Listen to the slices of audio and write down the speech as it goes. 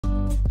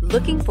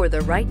Looking for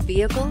the right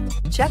vehicle?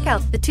 Check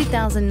out the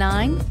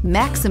 2009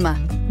 Maxima.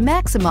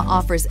 Maxima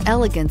offers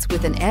elegance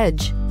with an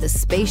edge. The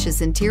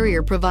spacious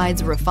interior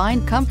provides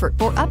refined comfort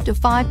for up to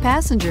 5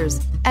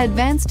 passengers.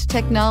 Advanced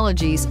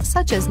technologies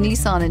such as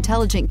Nissan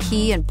Intelligent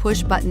Key and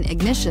push-button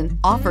ignition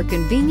offer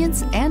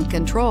convenience and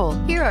control.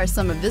 Here are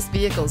some of this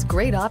vehicle's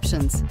great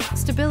options: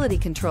 stability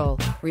control,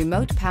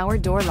 remote power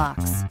door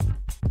locks,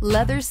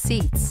 leather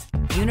seats,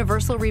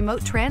 universal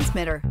remote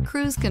transmitter,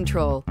 cruise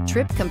control,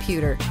 trip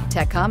computer,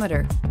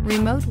 tachometer,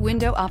 remote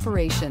window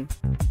operation,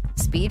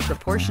 speed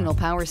proportional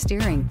power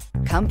steering,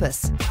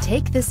 compass.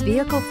 Take this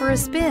vehicle for a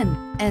spin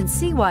and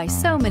see why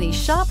so many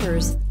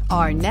shoppers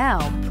are now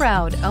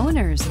proud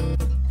owners.